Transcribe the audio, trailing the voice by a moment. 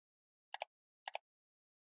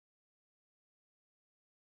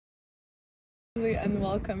Lesley, and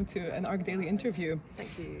welcome to an ArchDaily interview. Thank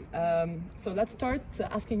you. So let's start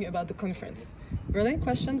asking you about the conference. Berlin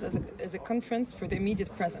Questions is a conference for the immediate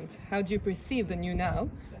present. How do you perceive the new now,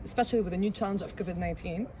 especially with the new challenge of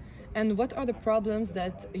COVID-19? And what are the problems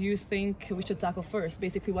that you think we should tackle first?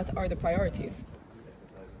 Basically, what are the priorities?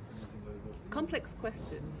 Complex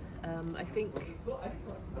question. I think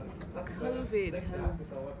COVID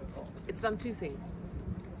it's done two things.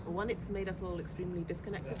 One, it's made us all extremely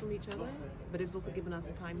disconnected from each other, but it's also given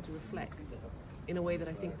us time to reflect in a way that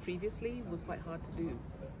I think previously was quite hard to do.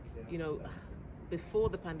 You know, before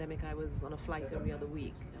the pandemic, I was on a flight every other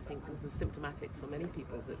week. I think this is symptomatic for many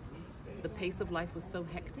people that the pace of life was so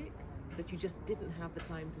hectic that you just didn't have the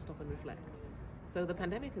time to stop and reflect. So the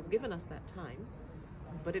pandemic has given us that time,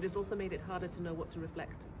 but it has also made it harder to know what to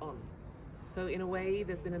reflect on. So in a way,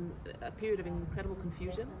 there's been a period of incredible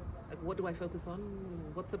confusion. Like, what do I focus on?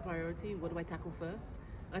 What's the priority? What do I tackle first?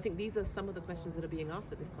 And I think these are some of the questions that are being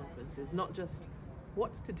asked at this conference, is not just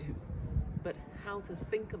what to do, but how to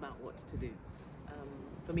think about what to do.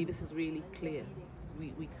 For me, this is really clear.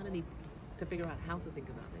 We kind of need to figure out how to think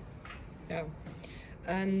about this. Yeah.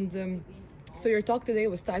 And so your talk today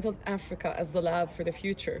was titled Africa as the Lab for the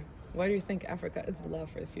Future. Why do you think Africa is the lab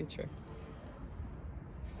for the future?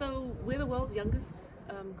 So we're the world's youngest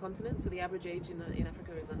continent, so the average age in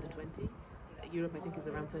Africa is under 20. Europe, I think, is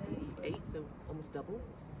around 38, so almost double.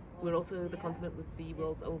 We're also the continent with the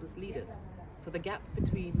world's oldest leaders. So the gap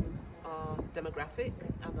between our demographic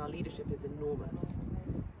and our leadership is enormous.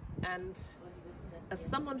 And as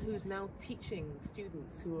someone who's now teaching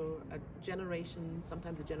students who are a generation,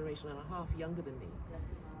 sometimes a generation and a half younger than me,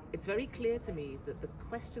 it's very clear to me that the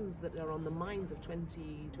questions that are on the minds of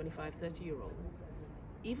 20, 25, 30-year-olds,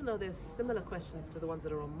 even though there's similar questions to the ones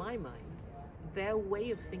that are on my mind, their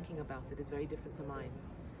way of thinking about it is very different to mine.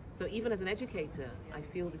 So even as an educator, I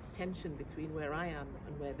feel this tension between where I am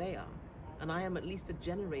and where they are. And I am at least a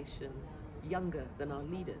generation younger than our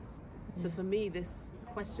leaders. So for me, this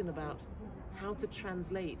question about how to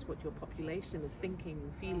translate what your population is thinking,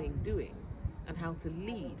 feeling, doing, and how to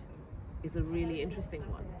lead is a really interesting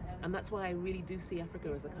one. And that's why I really do see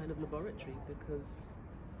Africa as a kind of laboratory, because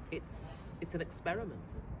it's an experiment.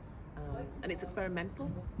 And it's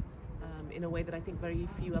experimental in a way that I think very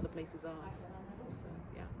few other places are. So,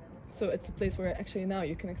 yeah. So it's a place where actually now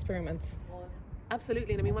you can experiment.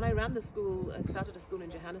 Absolutely. And I mean, when I ran the school, I started a school in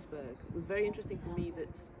Johannesburg, it was very interesting to me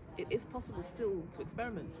that it is possible still to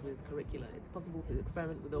experiment with curricula. It's possible to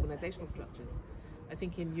experiment with organizational structures. I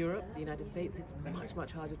think in Europe, the United States, it's much,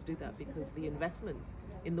 much harder to do that because the investment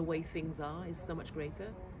in the way things are is so much greater.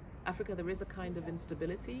 Africa, there is a kind of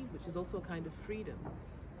instability, which is also a kind of freedom.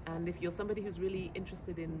 And if you're somebody who's really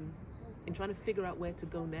interested in trying to figure out where to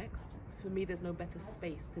go next, for me, there's no better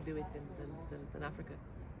space to do it in than Africa.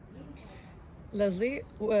 Lesley,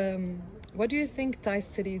 what do you think ties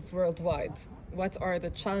cities worldwide? What are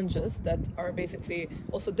the challenges that are basically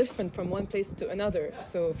also different from one place to another?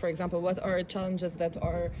 So, for example, what are challenges that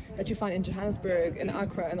you find in Johannesburg, in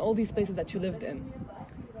Accra, and all these places that you lived in?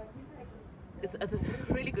 It's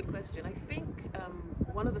a really good question. I think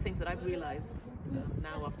one of the things that I've realized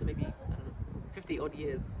now after maybe, 50 odd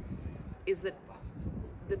years, is that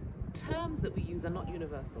the terms that we use are not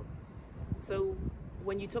universal. So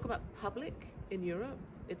when you talk about public in Europe,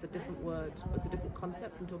 it's a different word, it's a different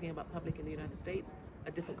concept from talking about public in the United States,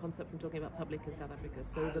 a different concept from talking about public in South Africa.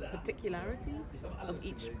 So the particularity of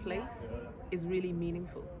each place is really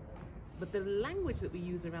meaningful. But the language that we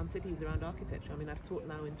use around cities, around architecture, I mean, I've taught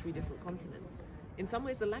now in 3 different continents. In some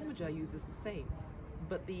ways, the language I use is the same,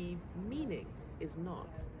 but the meaning is not.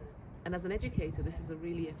 And as an educator, this is a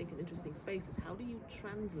really, I think, an interesting space, is how do you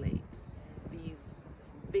translate these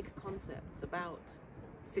big concepts about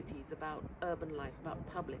cities, about urban life, about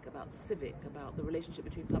public, about civic, about the relationship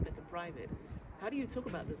between public and private? How do you talk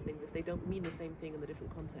about those things if they don't mean the same thing in the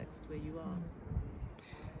different contexts where you are?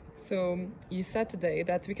 So you said today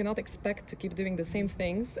that we cannot expect to keep doing the same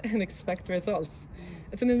things and expect results.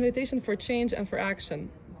 It's an invitation for change and for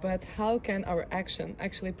action. But how can our action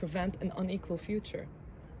actually prevent an unequal future?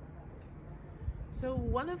 So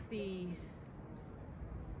I'm going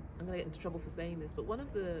to get into trouble for saying this, but one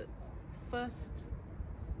of the first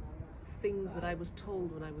things that I was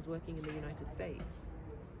told when I was working in the United States,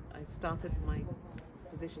 I started my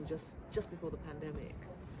position just before the pandemic.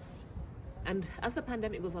 And as the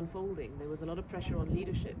pandemic was unfolding, there was a lot of pressure on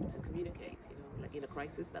leadership to communicate. You know, like in a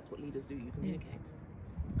crisis, that's what leaders do, you communicate.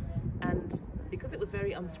 And because it was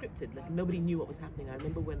very unscripted, like nobody knew what was happening. I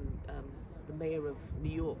remember when the mayor of New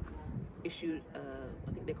York issued,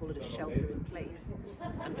 I think they call it a shelter in place,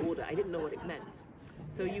 an order. I didn't know what it meant.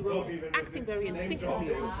 So you were acting very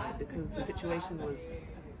instinctively all the time because the situation was...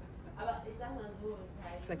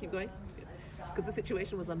 Should I keep going? Because the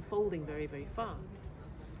situation was unfolding very, very fast.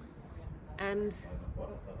 And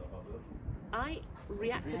I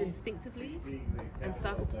reacted instinctively and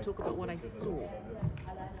started to talk about what I saw.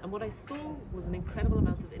 And what I saw was an incredible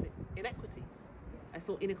amount of inequity. I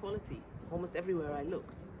saw inequality almost everywhere I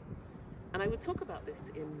looked. And I would talk about this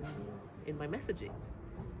in my messaging.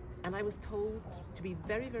 And I was told to be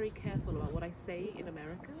very, very careful about what I say in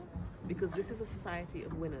America, because this is a society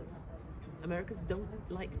of winners. Americans don't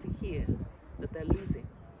like to hear that they're losing.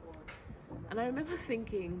 And I remember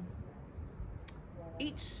thinking,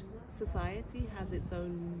 each society has its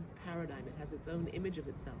own paradigm, it has its own image of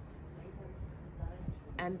itself.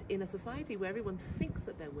 And in a society where everyone thinks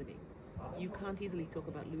that they're winning, you can't easily talk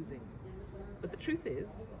about losing. But the truth is,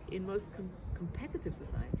 in most competitive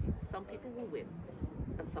societies, some people will win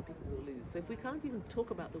and some people will lose. So if we can't even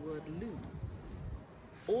talk about the word lose,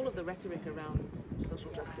 all of the rhetoric around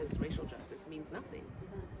social justice, racial justice means nothing,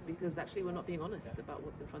 because actually we're not being honest about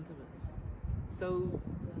what's in front of us. So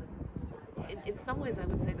in some ways I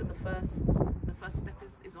would say that the first step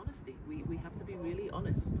is honesty. We have to be really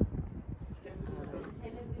honest.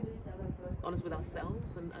 Honest with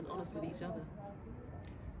ourselves and honest with each other.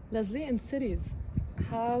 Lesley, in cities,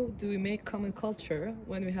 how do we make common culture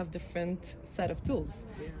when we have different set of tools?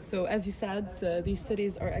 Yeah. So as you said, these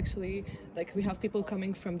cities are actually, like, we have people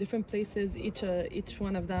coming from different places. Each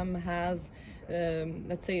one of them has,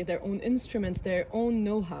 let's say, their own instruments, their own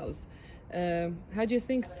know-hows. How do you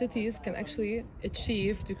think cities can actually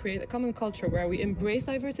achieve to create a common culture where we embrace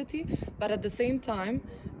diversity, but at the same time,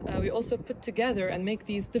 we also put together and make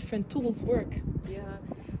these different tools work? Yeah.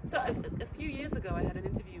 So a few years ago, I had an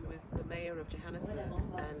interview with the mayor of Johannesburg,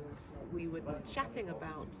 and we were chatting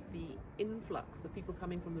about the influx of people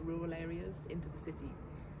coming from the rural areas into the city.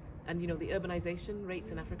 And, you know, the urbanization rates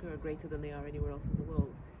in Africa are greater than they are anywhere else in the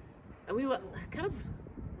world. And we were kind of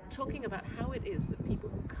talking about how it is that people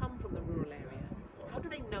who come from the rural area, how do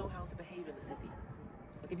they know how to behave in the city?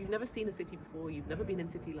 Like, if you've never seen a city before, you've never been in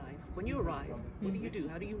city life, when you arrive, what do?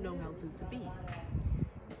 How do you know how to be?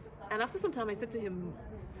 And after some time I said to him,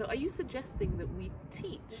 so are you suggesting that we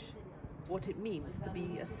teach what it means to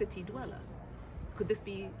be a city dweller? Could this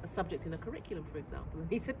be a subject in a curriculum, for example? And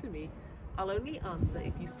he said to me, I'll only answer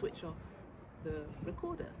if you switch off the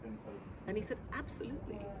recorder. And he said,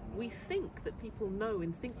 absolutely. We think that people know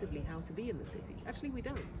instinctively how to be in the city. Actually, we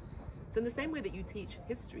don't. So in the same way that you teach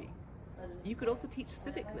history, you could also teach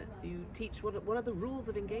civicness. You teach what are the rules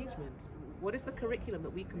of engagement? What is the curriculum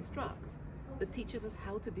that we construct that teaches us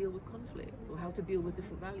how to deal with conflicts or how to deal with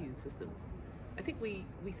different value systems? I think we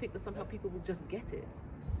think that somehow people will just get it.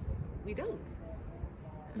 We don't.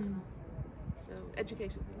 So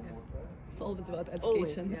education. Yeah. It's always about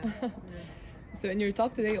education. Always, yeah. So in your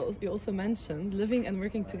talk today, you also mentioned living and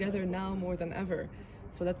working together now more than ever.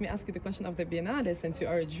 So let me ask you the question of the Biennale, since you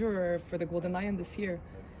are a juror for the Golden Lion this year.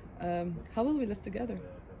 How will we live together?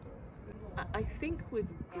 I think with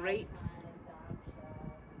great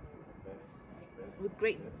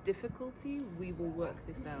difficulty, we will work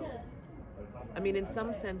this out. I mean, in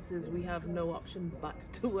some senses, we have no option but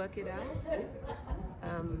to work it out.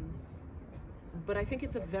 But I think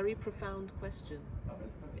it's a very profound question.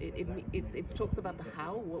 It talks about the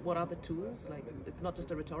how, what are the tools? Like, it's not just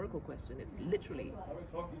a rhetorical question, it's literally,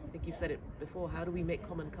 I think you've said it before, how do we make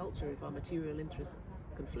common culture if our material interests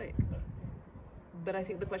conflict? But I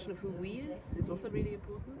think the question of who we is also really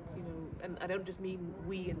important, you know, and I don't just mean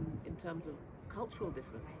we in terms of cultural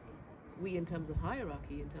difference, we in terms of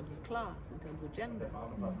hierarchy, in terms of class, in terms of gender.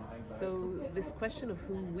 So this question of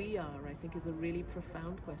who we are, I think, is a really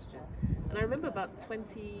profound question. And I remember about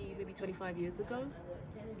 20, maybe 25 years ago,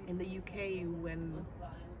 in the UK, when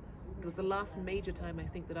it was the last major time, I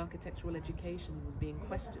think, that architectural education was being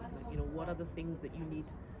questioned. Like, you know, what are the things that you need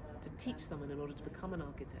to teach someone in order to become an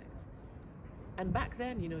architect? And back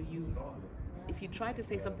then, you know, if you tried to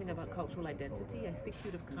say something about cultural identity, I think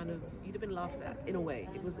you'd have been laughed at in a way.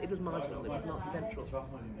 It was marginal, it was not central.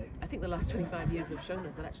 I think the last 25 years have shown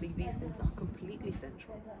us that actually these things are completely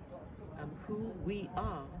central. Who we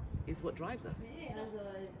are is what drives us.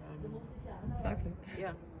 Exactly.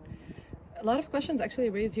 Yeah. A lot of questions actually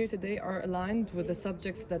raised here today are aligned with the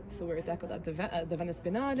subjects that were tackled at the Venice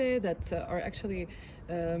Biennale, that are actually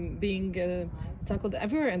being tackled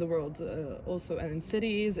everywhere in the world, also, and in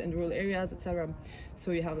cities, in rural areas, etc.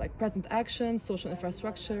 So you have like present action, social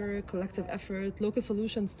infrastructure, collective effort, local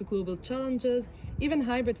solutions to global challenges, even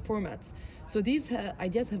hybrid formats. So these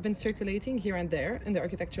ideas have been circulating here and there in the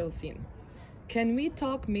architectural scene. can we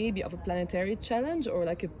talk maybe of a planetary challenge or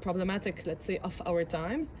like a problematic, let's say, of our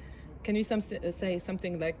times? Can you say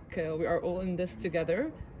something like we are all in this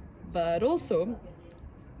together, but also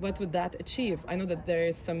what would that achieve? I know that there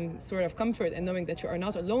is some sort of comfort in knowing that you are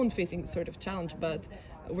not alone facing this sort of challenge, but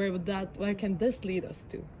where can this lead us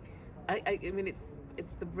to? I mean,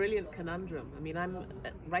 it's the brilliant conundrum. I mean, I'm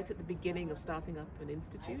right at the beginning of starting up an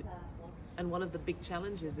institute, and one of the big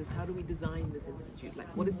challenges is how do we design this institute? Like,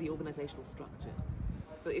 what is the organizational structure?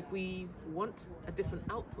 So if we want a different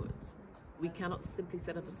output, we cannot simply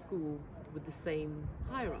set up a school with the same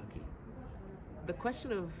hierarchy. The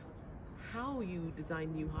question of how you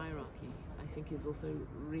design new hierarchy, I think, is also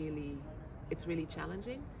really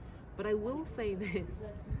challenging. But I will say this,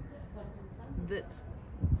 that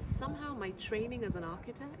somehow my training as an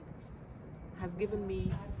architect has given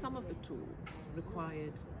me some of the tools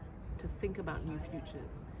required to think about new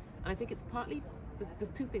futures. And I think it's partly, there's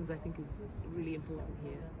two things I think is really important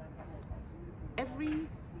here. Every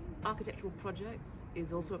architectural project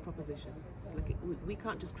is also a proposition. Like, we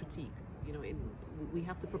can't just critique, you know, we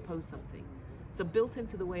have to propose something. So built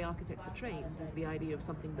into the way architects are trained is the idea of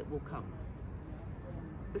something that will come.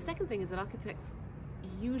 The second thing is that architects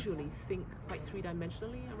usually think quite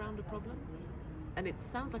three-dimensionally around a problem. And it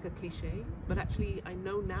sounds like a cliche, but actually I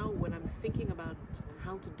know now when I'm thinking about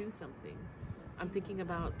how to do something, I'm thinking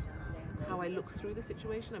about how I look through the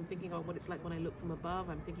situation. I'm thinking of what it's like when I look from above.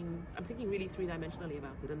 I'm thinking really three-dimensionally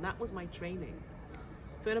about it, and that was my training.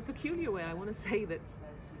 So in a peculiar way, I want to say that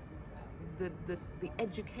the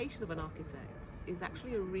education of an architect is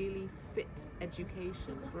actually a really fit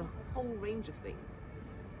education for a whole range of things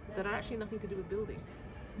that are actually nothing to do with buildings.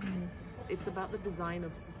 Mm. It's about the design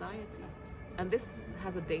of society, and this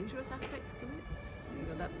has a dangerous aspect to it. You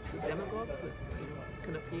know, that's the demagogues that, you know,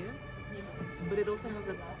 can appear, but it also has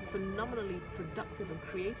a phenomenally productive and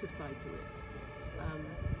creative side to it.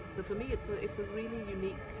 So for me, it's a really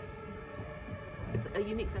unique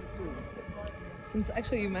set of tools. Since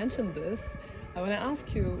actually you mentioned this, I want to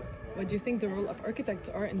ask you, what do you think the role of architects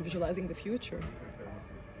are in visualizing the future?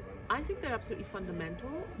 I think they're absolutely fundamental,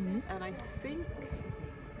 and I think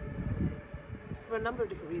for a number of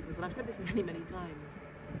different reasons, and I've said this many, many times,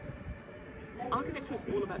 architecture is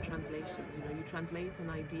all about translation. You know, you translate an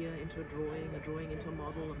idea into a drawing into a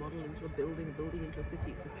model into a building into a city.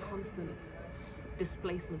 It's this constant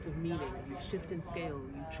displacement of meaning. You shift in scale,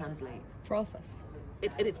 you translate. Process.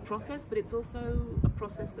 It's process, but it's also a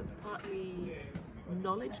process that's partly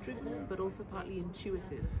knowledge-driven, but also partly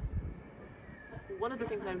intuitive. One of the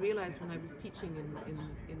things I realized when I was teaching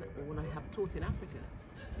or when I have taught in Africa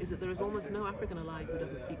is that there is almost no African alive who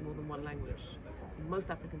doesn't speak more than one language. Most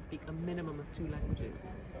Africans speak a minimum of 2 languages.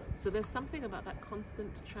 So there's something about that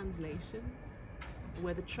constant translation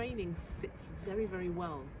where the training sits very, very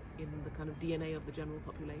well in the kind of DNA of the general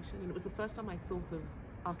population. And it was the first time I thought of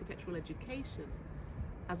architectural education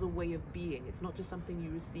as a way of being. It's not just something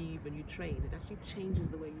you receive and you train. It actually changes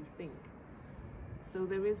the way you think. So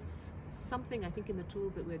there is something, I think, in the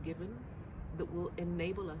tools that we're given that will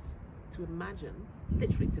enable us to imagine,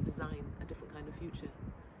 literally to design a different kind of future.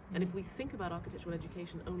 And if we think about architectural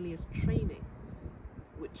education only as training,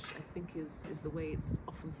 which I think is the way it's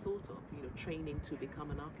often thought of, you know, training to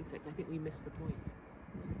become an architect, I think we miss the point.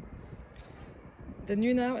 The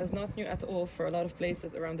new now is not new at all for a lot of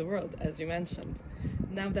places around the world, as you mentioned.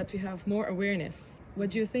 Now that we have more awareness, what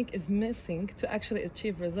do you think is missing to actually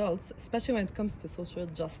achieve results, especially when it comes to social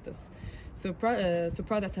justice? So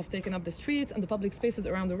protests have taken up the streets and the public spaces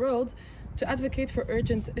around the world to advocate for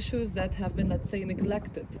urgent issues that have been, let's say,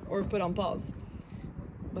 neglected or put on pause.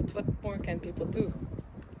 But what more can people do?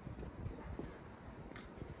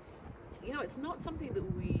 You know, it's not something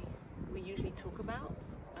that we usually talk about.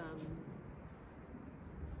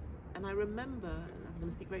 And I remember, and I'm going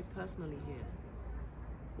to speak very personally here,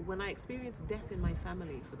 when I experienced death in my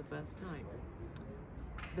family for the first time,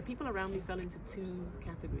 the people around me fell into 2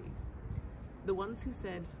 categories. The ones who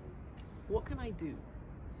said, what can I do?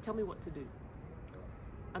 Tell me what to do.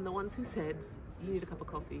 And the ones who said, you need a cup of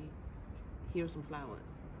coffee, here are some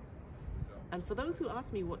flowers. And for those who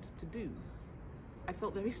asked me what to do, I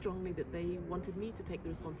felt very strongly that they wanted me to take the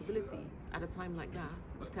responsibility at a time like that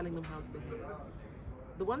of telling them how to behave.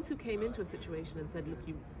 The ones who came into a situation and said, look,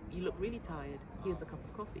 you look really tired, here's a cup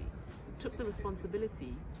of coffee, took the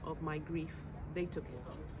responsibility of my grief. They took it.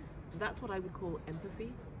 That's what I would call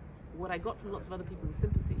empathy. What I got from lots of other people was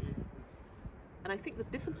sympathy. And I think the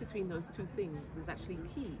difference between those 2 things is actually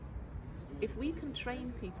key. If we can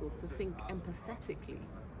train people to think empathetically,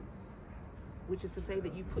 which is to say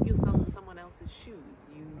that you put yourself in someone else's shoes,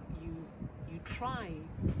 you try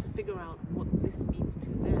to figure out what this means to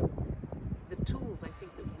them, the tools I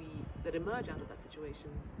think that emerge out of that situation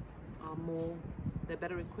are they're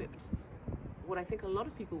better equipped. What I think a lot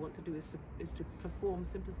of people want to do is to perform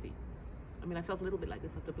sympathy. I mean, I felt a little bit like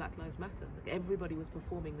this after Black Lives Matter. Like everybody was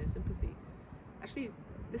performing their sympathy. Actually,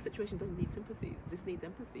 this situation doesn't need sympathy. This needs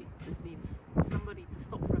empathy. This needs somebody to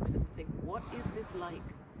stop for a minute and think, what is this like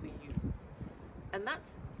for you? And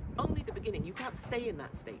that's only the beginning. You can't stay in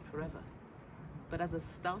that state forever. But as a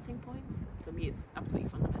starting point, for me, it's absolutely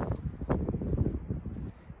fundamental.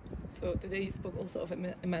 So today you spoke also of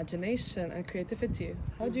imagination and creativity.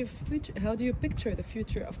 How do you picture the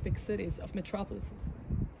future of big cities, of metropolises?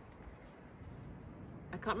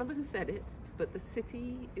 I can't remember who said it, but the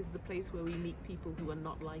city is the place where we meet people who are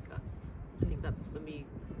not like us. I think that's, for me,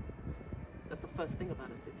 that's the first thing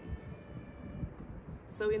about a city.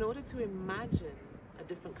 So in order to imagine a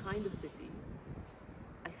different kind of city,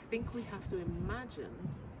 I think we have to imagine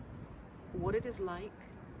what it is like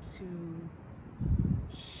to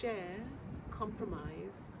share,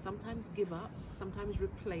 compromise, sometimes give up, sometimes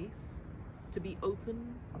replace, to be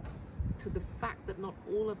open to the fact that not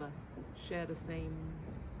all of us share the same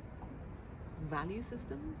value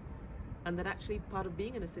systems, and that actually part of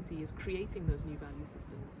being in a city is creating those new value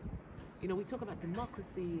systems. You know, we talk about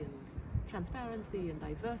democracy and transparency and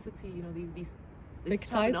diversity, you know, these big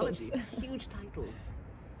terminology, titles. huge titles.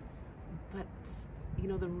 But, you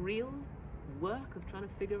know, the real work of trying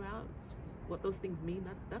to figure out what those things mean,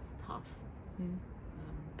 that's tough.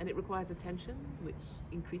 And it requires attention, which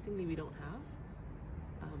increasingly we don't have.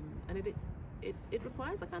 And it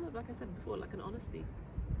requires a kind of, like I said before, like an honesty.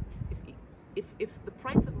 If the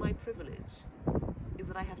price of my privilege is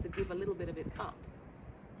that I have to give a little bit of it up,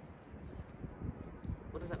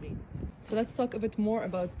 what does that mean? So let's talk a bit more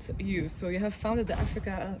about you. So you have founded the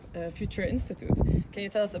Africa Future Institute. Can you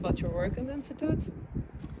tell us about your work in the institute?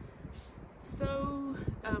 So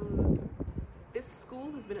this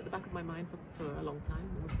school has been at the back of my mind for a long time,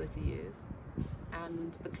 almost 30 years.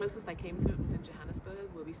 And the closest I came to it was in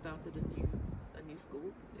Johannesburg, where we started a new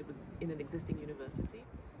school. It was in an existing university.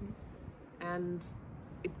 And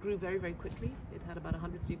it grew very, very quickly. It had about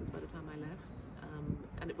 100 students by the time I left.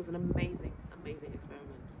 And it was an amazing, amazing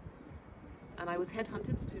experiment. And I was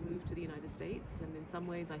headhunted to move to the United States. And in some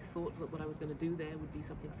ways, I thought that what I was going to do there would be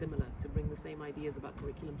something similar, to bring the same ideas about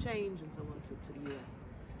curriculum change and so on to the US.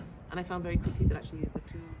 And I found very quickly that actually the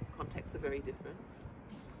two contexts are very different.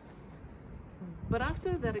 But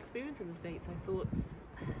after that experience in the States, I thought,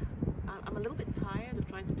 I'm a little bit tired of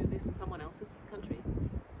trying to do this in someone else's country.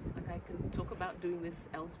 Like, I can talk about doing this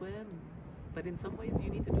elsewhere, but in some ways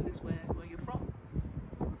you need to do this where you're from.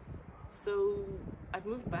 So I've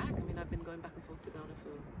moved back. I mean, I've been going back and forth to Ghana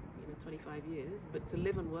for 25 years, but to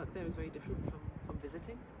live and work there is very different from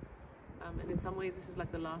visiting. And in some ways this is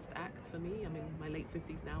like the last act for me. I'm in my late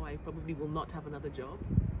 50s now. I probably will not have another job.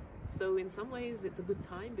 So in some ways it's a good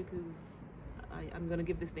time, because I'm going to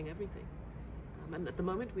give this thing everything. And at the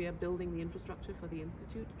moment we are building the infrastructure for the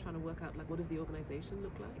institute, trying to work out, like, what does the organization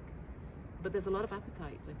look like. But there's a lot of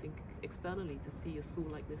appetite, I think, externally to see a school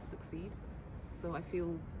like this succeed. So I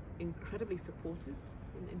feel incredibly supported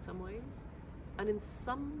in some ways, and in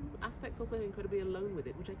some aspects also incredibly alone with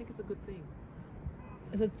it, which I think is a good thing.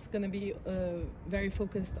 Is it going to be very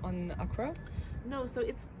focused on Accra? No, so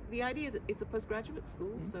the idea is it's a postgraduate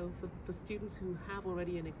school, so for students who have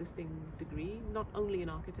already an existing degree, not only in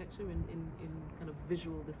architecture, in kind of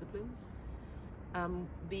visual disciplines.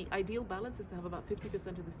 The ideal balance is to have about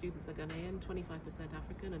 50% of the students are Ghanaian, 25%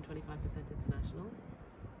 African, and 25% international.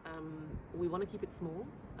 We want to keep it small,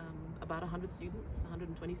 about 100 students,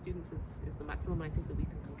 120 students is the maximum I think that we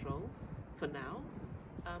can control for now.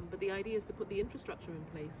 But the idea is to put the infrastructure in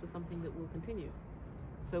place for something that will continue.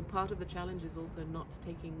 So part of the challenge is also not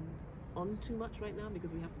taking on too much right now,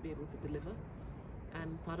 because we have to be able to deliver.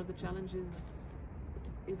 And part of the challenge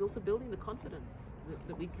is also building the confidence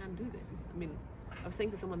that we can do this. I mean, I was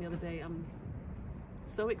saying to someone the other day, I'm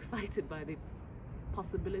so excited by the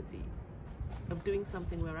possibility of doing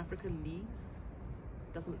something where Africa leads,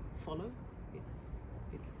 doesn't follow.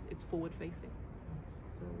 It's forward facing.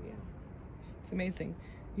 So yeah. It's amazing.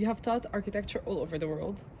 You have taught architecture all over the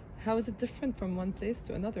world. How is it different from one place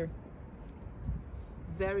to another?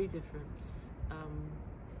 Very different.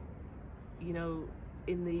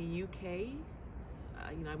 In the UK,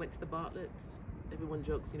 I went to the Bartlett. Everyone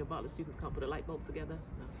jokes, Bartlett students can't put a light bulb together.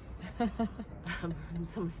 No. To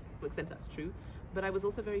some extent that's true. But I was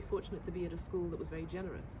also very fortunate to be at a school that was very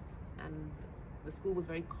generous. And the school was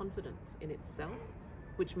very confident in itself,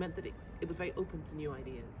 which meant that it was very open to new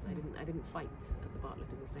ideas. I didn't fight at the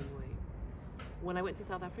Bartlett in the same way. When I went to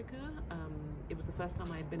South Africa, it was the first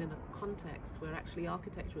time I had been in a context where actually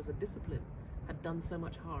architecture as a discipline had done so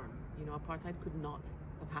much harm. You know, apartheid could not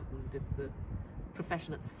have happened if the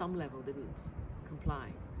profession at some level didn't comply.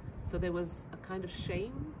 So there was a kind of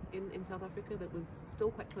shame in South Africa that was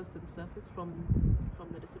still quite close to the surface from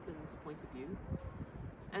the discipline's point of view.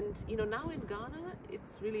 And you know, now in Ghana,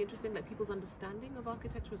 it's really interesting that people's understanding of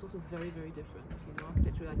architecture is also very, very different. You know,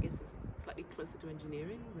 architecture, I guess, is slightly closer to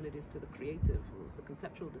engineering than it is to the creative or the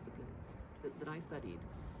conceptual discipline that I studied.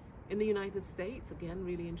 In the United States, again,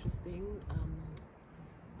 really interesting,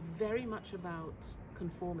 very much about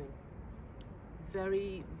conforming.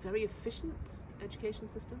 Very, very efficient education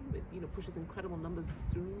system. It, you know, pushes incredible numbers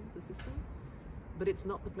through the system, but it's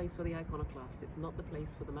not the place for the iconoclast. It's not the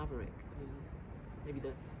place for the maverick. I mean, maybe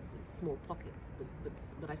there's small pockets,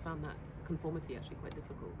 but I found that conformity actually quite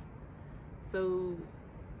difficult. So,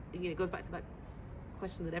 you know, it goes back to that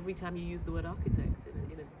question that every time you use the word architect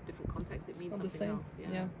in a different context, it means something else.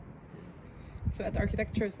 Yeah. So at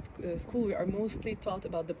architecture school, we are mostly taught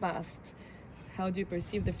about the past. How do you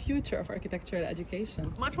perceive the future of architectural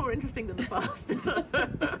education? Much more interesting than the past.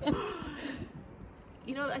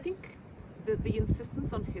 You know, I think the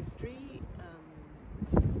insistence on history,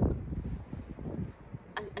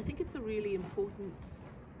 I think it's a really important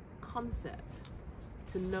concept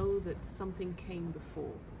to know that something came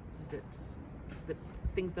before, that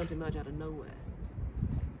things don't emerge out of nowhere.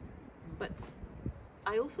 But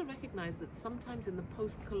I also recognize that sometimes in the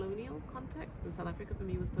post-colonial context, and South Africa for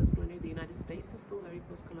me was post-colonial, the United States is still very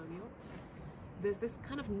post-colonial, there's this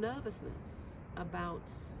kind of nervousness about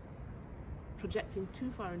projecting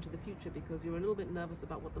too far into the future because you're a little bit nervous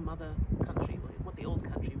about what the mother country, what the old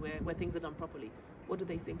country, where things are done properly, what do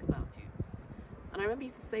they think about you? And I remember I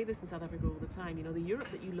used to say this in South Africa all the time, you know, the Europe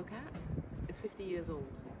that you look at is 50 years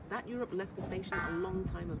old. That Europe left the station a long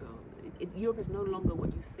time ago. Europe is no longer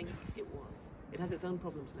what you think it was. It has its own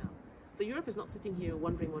problems now. So Europe is not sitting here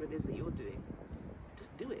wondering what it is that you're doing.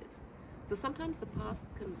 Just do it. So sometimes the past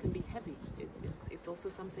can be heavy. It's also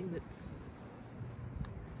something that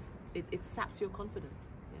it saps your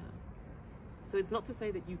confidence. Yeah. So it's not to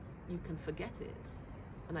say that you can forget it.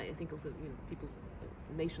 And I think also, you know, people's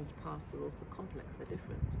nations' pasts are also complex. They're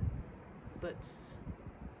different. But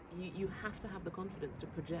you have to have the confidence to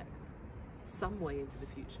project some way into the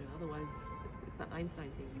future. Otherwise, it's that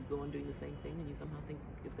Einstein thing. You go on doing the same thing and you somehow think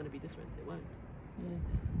it's going to be different. It won't.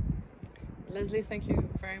 Lesley, thank you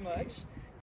very much.